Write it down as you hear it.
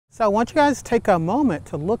So I want you guys to take a moment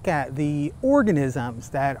to look at the organisms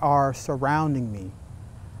that are surrounding me.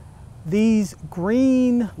 These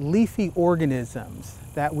green leafy organisms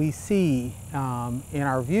that we see in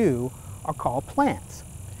our view are called plants.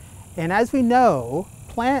 And as we know,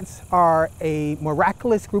 plants are a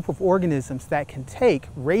miraculous group of organisms that can take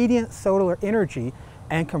radiant solar energy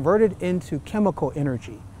and convert it into chemical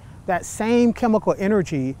energy. That same chemical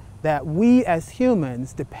energy that we as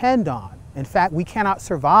humans depend on. In fact, we cannot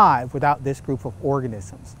survive without this group of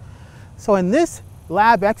organisms. So in this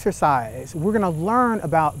lab exercise, we're going to learn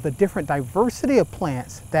about the different diversity of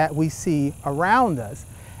plants that we see around us.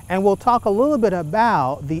 And we'll talk a little bit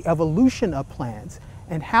about the evolution of plants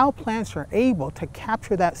and how plants are able to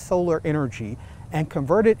capture that solar energy and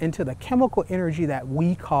convert it into the chemical energy that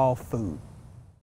we call food.